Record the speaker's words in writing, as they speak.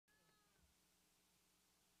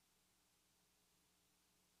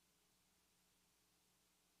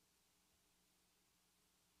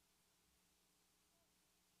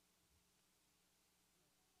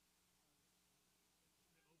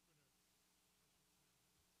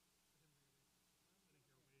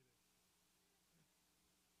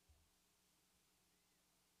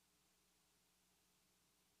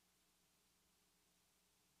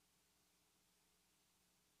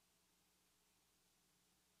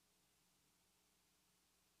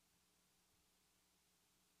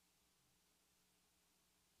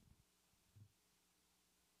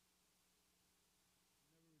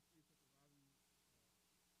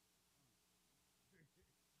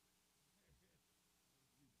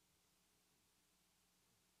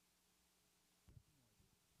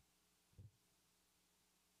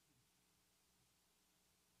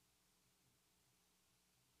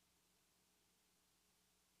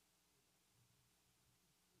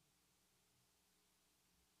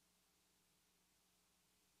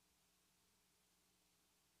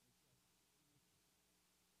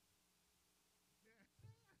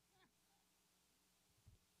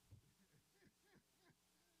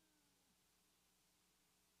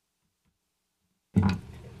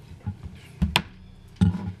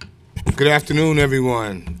Good afternoon,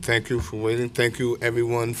 everyone. Thank you for waiting. Thank you,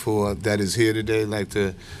 everyone, for that is here today. I'd like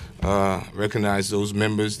to recognize those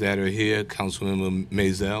members that are here. Councilmember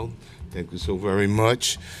Maisel, thank you so very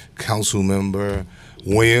much. Councilmember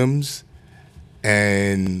Williams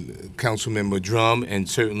and Councilmember Drum, and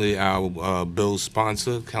certainly our bill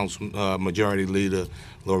sponsor, Council Majority Leader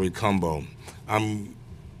Lori Cumbo. I'm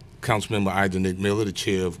Councilmember Ida Nick Miller, the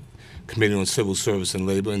chair of Committee on Civil Service and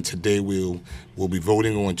Labor, and today we'll be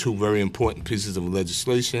voting on two very important pieces of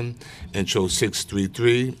legislation, Intro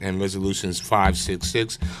 633 and Resolutions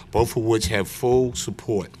 566, both of which have full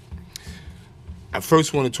support. I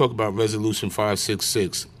first want to talk about Resolution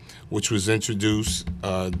 566, which was introduced.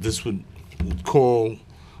 This would call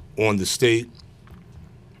on the state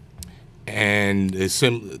and the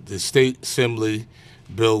State Assembly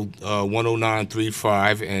Bill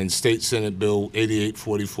 10935 and State Senate Bill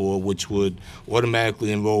 8844, which would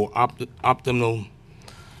automatically enroll optional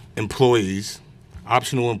employees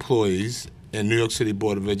in New York City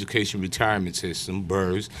Board of Education Retirement System,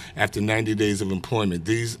 BERS, after 90 days of employment.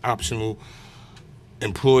 These optional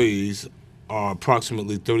employees are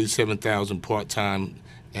approximately 37,000 part-time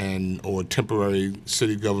or temporary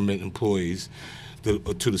city government employees to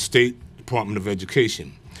the State Department of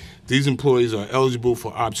Education. These employees are eligible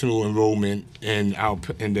for optional enrollment in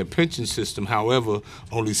their pension system. However,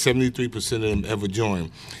 only 73% of them ever join.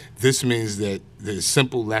 This means that the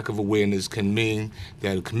simple lack of awareness can mean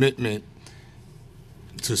that a commitment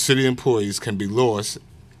to city employees can be lost,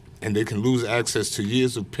 and they can lose access to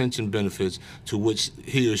years of pension benefits to which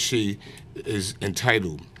he or she is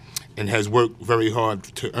entitled and has worked very hard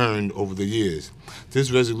to earn over the years.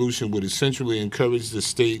 This resolution would essentially encourage the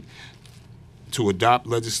state to adopt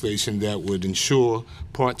legislation that would ensure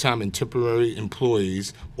part-time and temporary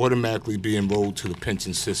employees automatically be enrolled to the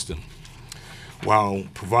pension system, while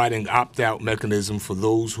providing opt-out mechanism for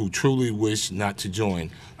those who truly wish not to join.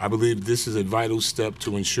 I believe this is a vital step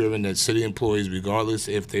to ensuring that city employees, regardless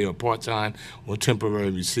if they are part-time or temporary,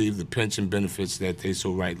 receive the pension benefits that they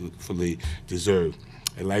so rightfully deserve.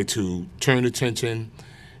 I'd like to turn my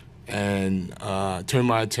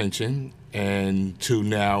attention to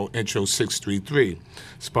now Intro 633,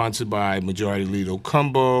 sponsored by Majority Leader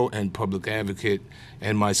Cumbo and Public Advocate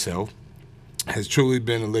and myself. Has truly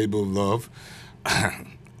been a labor of love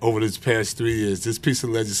over this past 3 years. This piece of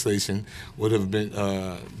legislation would have been,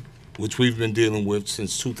 which we've been dealing with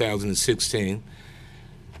since 2016,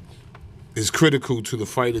 is critical to the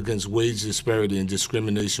fight against wage disparity and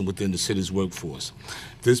discrimination within the city's workforce.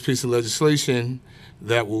 This piece of legislation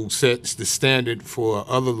that will set the standard for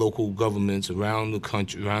other local governments around the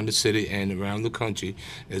country, around the city and around the country,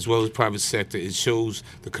 as well as private sector. It shows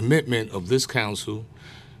the commitment of this council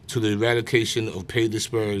to the eradication of pay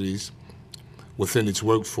disparities within its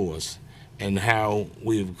workforce and how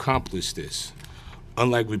we have accomplished this.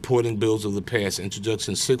 Unlike reporting bills of the past,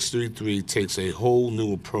 Introduction 633 takes a whole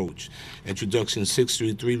new approach. Introduction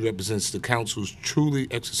 633 represents the council's truly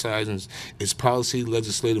exercising its policy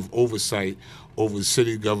legislative oversight over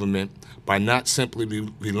city government by not simply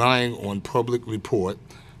relying on public report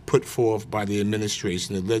put forth by the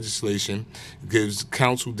administration. The legislation gives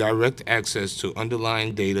council direct access to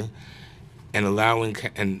underlying data and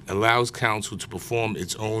allows council to perform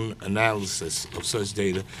its own analysis of such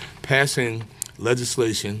data. Passing this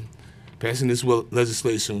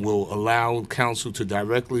legislation will allow council to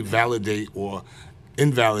directly validate or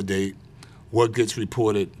invalidate what gets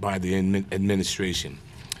reported by the administration.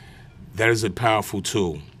 That is a powerful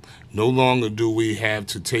tool. No longer do we have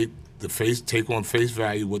to take on face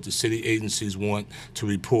value what the city agencies want to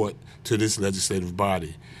report to this legislative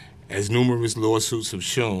body. As numerous lawsuits have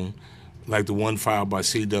shown, like the one filed by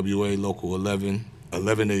CWA Local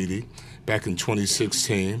 1180 back in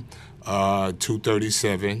 2016,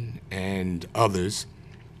 237 and others,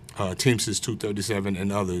 Teamsters 237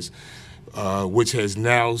 and others, which has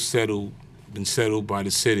now been settled by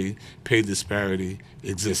the city, pay disparity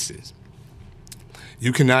exists.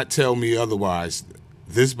 You cannot tell me otherwise.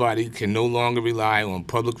 This body can no longer rely on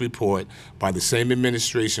public report by the same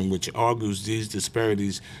administration which argues these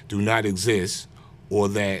disparities do not exist, or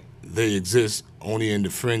that they exist only in the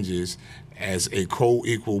fringes as a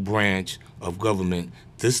co-equal branch of government.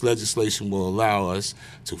 This legislation will allow us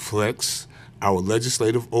to flex our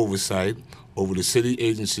legislative oversight over the city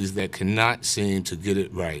agencies that cannot seem to get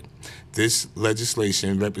it right. This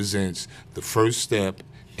legislation represents the first step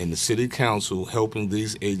in the city council helping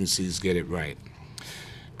these agencies get it right.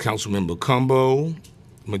 Councilmember Cumbo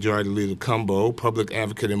Majority Leader Cumbo, public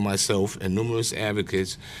advocate, and myself, and numerous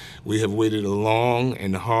advocates, we have waited long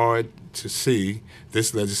and hard to see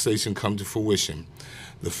this legislation come to fruition.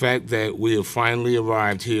 The fact that we have finally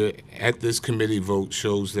arrived here at this committee vote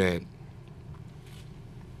shows that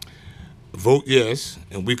vote yes,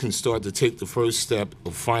 and we can start to take the first step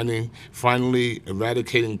of finally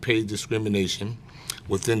eradicating pay discrimination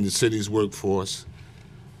within the city's workforce,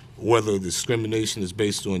 whether discrimination is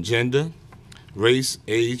based on gender, race,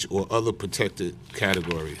 age, or other protected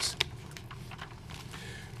categories.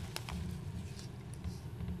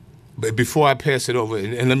 But before I pass it over,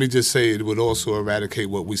 and let me just say it would also eradicate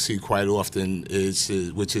what we see quite often,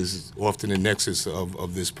 which is often the nexus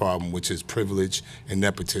of this problem, which is privilege and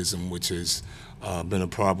nepotism, which has been a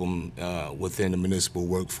problem within the municipal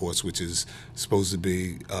workforce, which is supposed to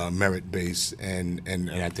be merit-based, and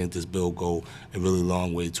I think this bill go a really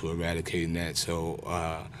long way to eradicating that. So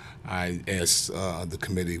I ask the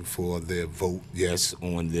committee for their vote yes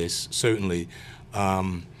on this, certainly.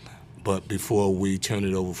 But before we turn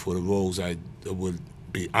it over for the rolls, I would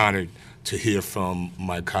be honored to hear from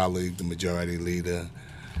my colleague, the Majority Leader,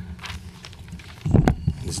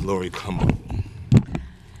 Ms. Lori Cumbo.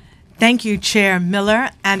 Thank you, Chair Miller.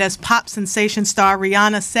 And as pop sensation star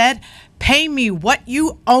Rihanna said, pay me what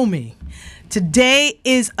you owe me. Today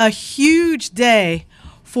is a huge day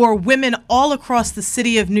for women all across the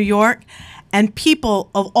city of New York and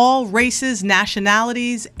people of all races,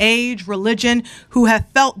 nationalities, age, religion, who have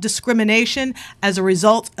felt discrimination as a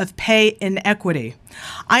result of pay inequity.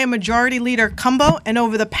 I am Majority Leader Cumbo, and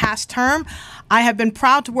over the past term, I have been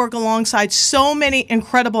proud to work alongside so many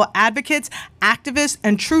incredible advocates, activists,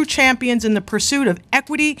 and true champions in the pursuit of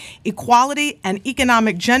equity, equality, and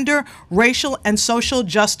economic gender, racial, and social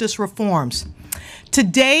justice reforms.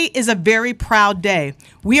 Today is a very proud day.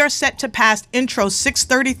 We are set to pass Intro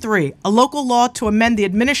 633, a local law to amend the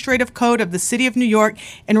administrative code of the City of New York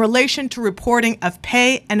in relation to reporting of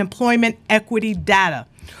pay and employment equity data.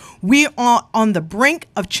 We are on the brink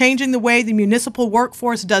of changing the way the municipal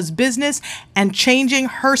workforce does business and changing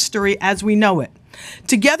history as we know it.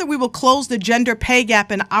 Together, we will close the gender pay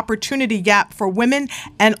gap and opportunity gap for women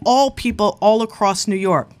and all people all across New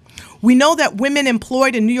York. We know that women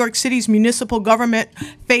employed in New York City's municipal government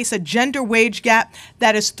face a gender wage gap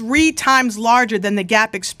that is 3 times larger than the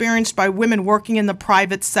gap experienced by women working in the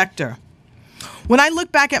private sector. When I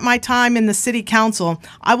look back at my time in the City Council,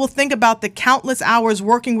 I will think about the countless hours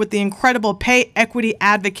working with the incredible pay equity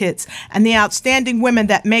advocates and the outstanding women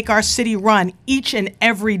that make our city run each and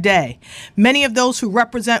every day. Many of those who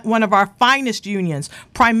represent one of our finest unions,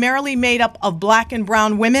 primarily made up of Black and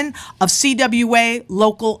brown women of CWA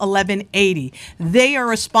Local 1180. They are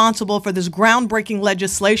responsible for this groundbreaking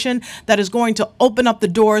legislation that is going to open up the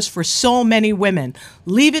doors for so many women.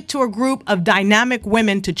 Leave it to a group of dynamic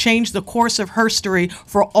women to change the course of history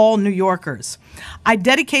for all New Yorkers. I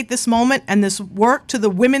dedicate this moment and this work to the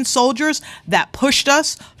women soldiers that pushed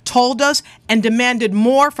us, told us, and demanded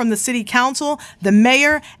more from the City Council, the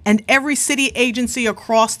mayor, and every city agency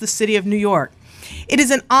across the city of New York. It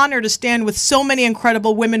is an honor to stand with so many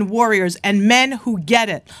incredible women warriors and men who get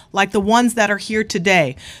it, like the ones that are here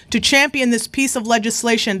today, to champion this piece of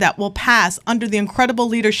legislation that will pass under the incredible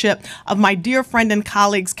leadership of my dear friend and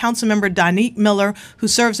colleagues, Councilmember Donique Miller, who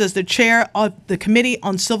serves as the chair of the Committee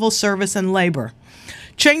on Civil Service and Labor.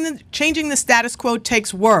 Changing the status quo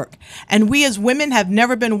takes work, and we as women have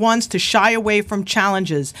never been ones to shy away from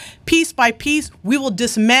challenges. Piece by piece, we will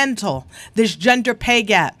dismantle this gender pay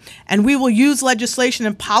gap, and we will use legislation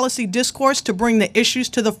and policy discourse to bring the issues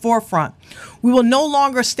to the forefront. We will no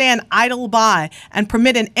longer stand idle by and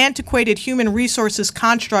permit an antiquated human resources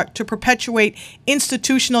construct to perpetuate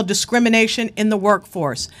institutional discrimination in the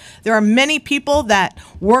workforce. There are many people that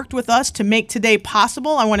worked with us to make today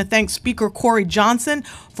possible. I want to thank Speaker Corey Johnson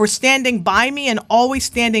for standing by me and always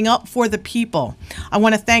standing up for the people. I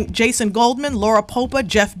want to thank Jason Goldman, Laura Popa,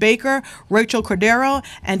 Jeff Baker, Rachel Cordero,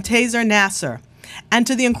 and Taser Nasser. And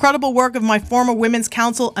to the incredible work of my former Women's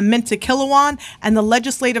Counsel, Aminta Kilawan, and the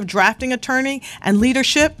legislative drafting attorney and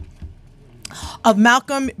leadership of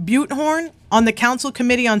Malcolm Butehorn on the Council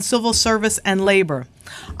Committee on Civil Service and Labor.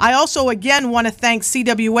 I also again want to thank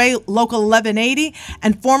CWA Local 1180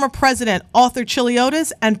 and former President Arthur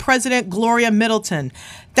Chiliotis and President Gloria Middleton.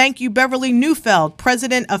 Thank you, Beverly Neufeld,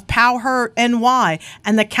 President of PowHer NY,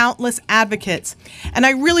 and the countless advocates. And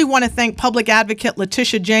I really want to thank Public Advocate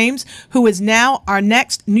Letitia James, who is now our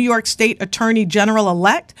next New York State Attorney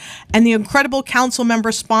General-elect, and the incredible council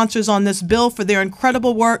member sponsors on this bill for their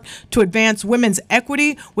incredible work to advance women's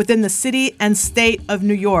equity within the city and state of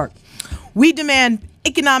New York. We demand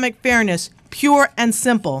economic fairness, pure and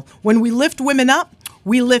simple. When we lift women up,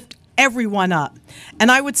 we lift everyone up.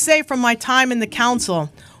 And I would say from my time in the council,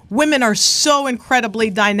 women are so incredibly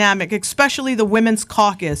dynamic, especially the Women's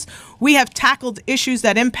Caucus. We have tackled issues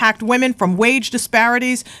that impact women, from wage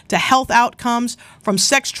disparities to health outcomes, from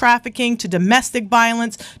sex trafficking to domestic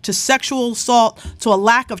violence to sexual assault to a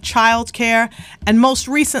lack of child care, and most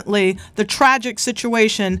recently, the tragic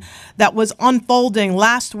situation that was unfolding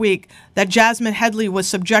last week that Jasmine Headley was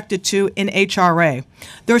subjected to in HRA.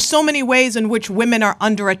 There are so many ways in which women are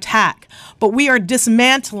under attack, but we are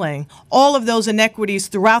dismantling all of those inequities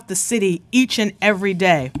throughout the city each and every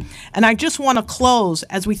day. And I just want to close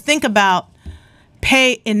as we think about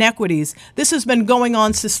pay inequities. This has been going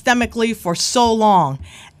on systemically for so long.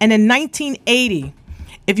 And in 1980,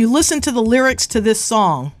 if you listen to the lyrics to this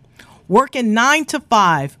song, working 9 to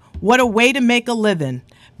 5, what a way to make a living,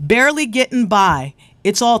 barely getting by,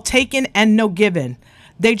 it's all taken and no given.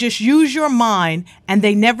 They just use your mind and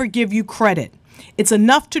they never give you credit. It's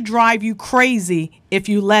enough to drive you crazy if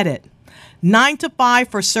you let it. 9 to 5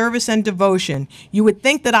 for service and devotion. You would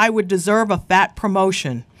think that I would deserve a fat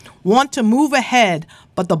promotion. Want to move ahead,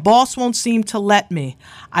 but the boss won't seem to let me.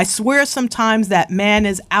 I swear sometimes that man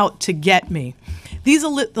is out to get me. These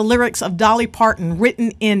are the lyrics of Dolly Parton,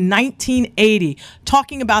 written in 1980,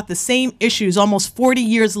 talking about the same issues almost 40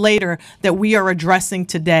 years later that we are addressing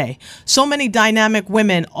today. So many dynamic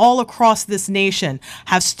women all across this nation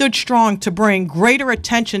have stood strong to bring greater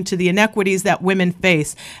attention to the inequities that women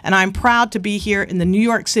face. And I'm proud to be here in the New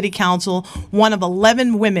York City Council, one of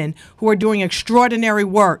 11 women who are doing extraordinary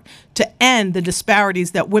work to end the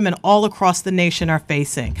disparities that women all across the nation are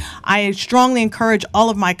facing. I strongly encourage all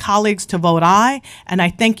of my colleagues to vote aye, and I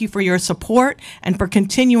thank you for your support and for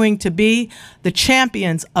continuing to be the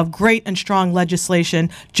champions of great and strong legislation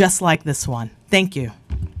just like this one. Thank you.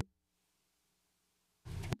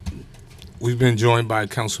 We've been joined by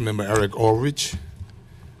Councilmember Eric Ulrich.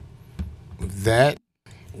 With that,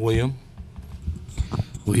 William.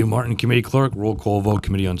 William Martin, Committee Clerk, roll call vote,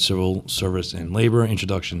 Committee on Civil Service and Labor,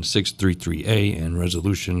 Introduction 633A and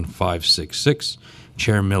Resolution 566.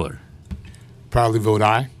 Chair Miller. Proudly vote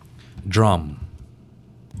aye. Drum.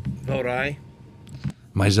 Vote aye.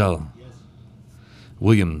 Mizella. Yes.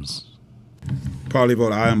 Williams. Probably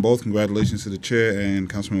vote aye on both. Congratulations to the chair and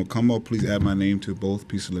Councilman Ocumbo. Please add my name to both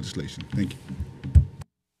pieces of legislation. Thank you.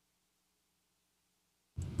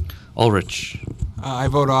 Ulrich. I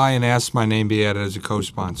vote aye and ask my name be added as a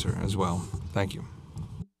co-sponsor as well. Thank you.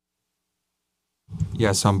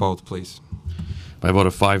 Yes on both, please. By a vote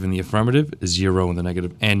of 5 in the affirmative, 0 in the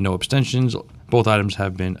negative, and no abstentions, both items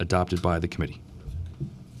have been adopted by the committee.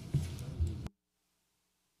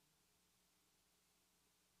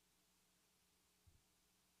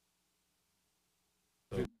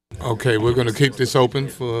 Okay, we're going to keep this open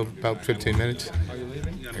for about 15 minutes.